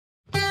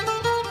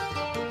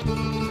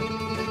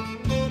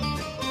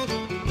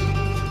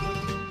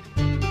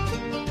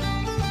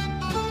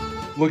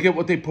Look at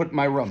what they put in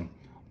my room.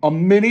 A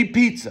mini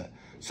pizza.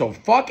 So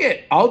fuck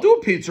it. I'll do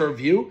a pizza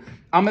review.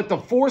 I'm at the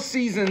Four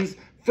Seasons,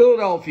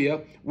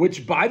 Philadelphia,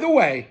 which, by the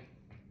way,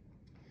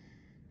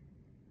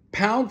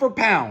 pound for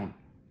pound,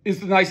 is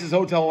the nicest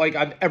hotel like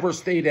I've ever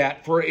stayed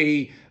at for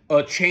a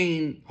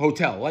chain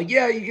hotel. Like,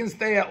 yeah, you can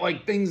stay at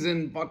like things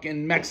in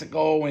fucking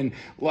Mexico and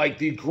like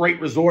the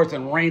great resorts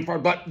and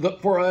rainforest,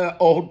 but for a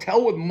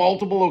hotel with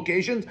multiple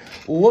locations,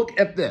 look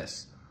at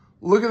this.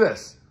 Look at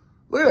this.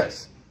 Look at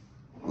this.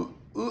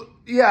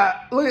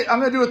 Yeah, look at, I'm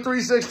gonna do a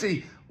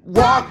 360.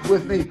 Rock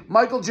with me.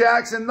 Michael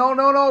Jackson.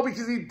 No,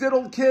 because he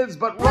diddled kids,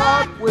 but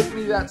rock with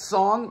me, that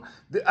song.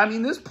 I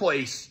mean, this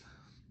place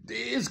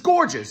is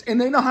gorgeous, and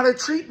they know how to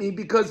treat me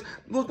because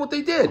look what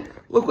they did.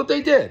 Look what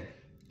they did.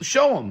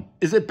 Show them.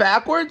 Is it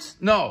backwards?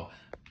 No.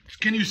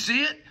 Can you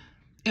see it?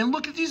 And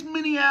look at these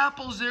mini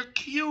apples. They're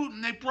cute,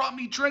 and they brought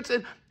me drinks,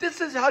 and this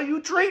is how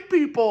you treat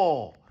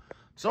people.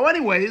 So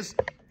anyways,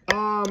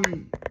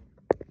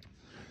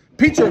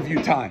 pizza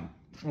review time.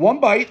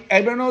 One bite.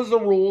 Everyone knows the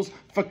rules.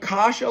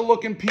 Focaccia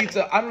looking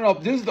pizza. I don't know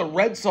if this is the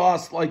red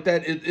sauce like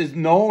that is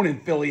known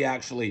in Philly,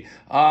 actually.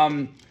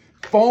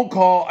 Phone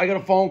call. I got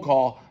a phone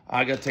call.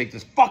 I got to take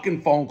this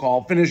fucking phone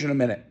call. Finish in a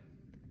minute.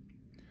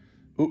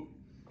 Ooh.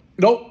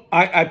 Nope.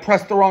 I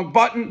pressed the wrong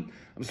button.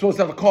 I'm supposed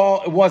to have a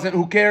call. It wasn't.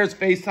 Who cares?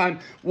 FaceTime.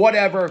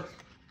 Whatever.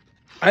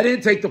 I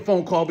didn't take the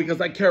phone call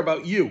because I care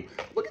about you.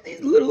 Look at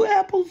these little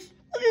apples.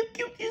 Look how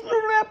cute these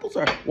little apples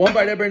are. One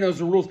bite. Everybody knows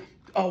the rules.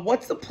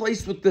 What's the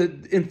place with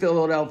in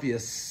Philadelphia?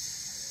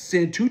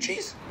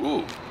 Santucci's?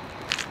 Ooh.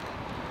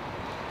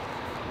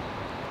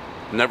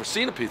 Never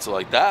seen a pizza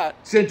like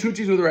that.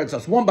 Santucci's with the red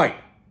sauce. One bite.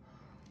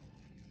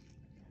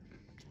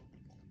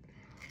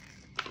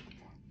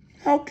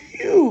 How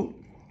cute.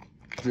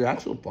 Is it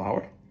actual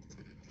flour?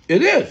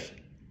 It is.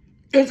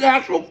 It's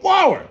actual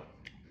flour.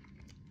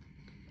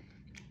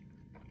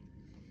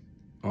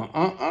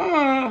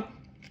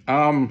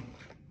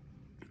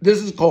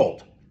 This is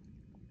cold.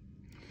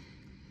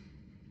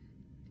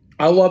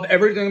 I love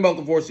everything about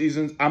the Four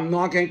Seasons. I'm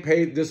not getting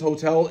paid. This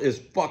hotel is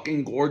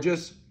fucking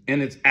gorgeous. And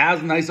it's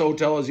as nice a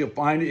hotel as you'll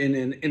find in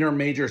an inner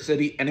major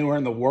city anywhere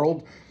in the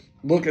world.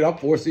 Look it up,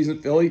 Four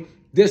Seasons Philly.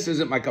 This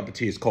isn't my cup of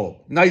tea. It's cold.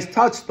 Nice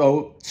touch,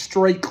 though.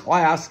 Straight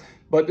class.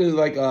 But this is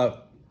like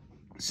a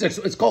 6.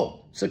 It's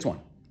cold. 6-1.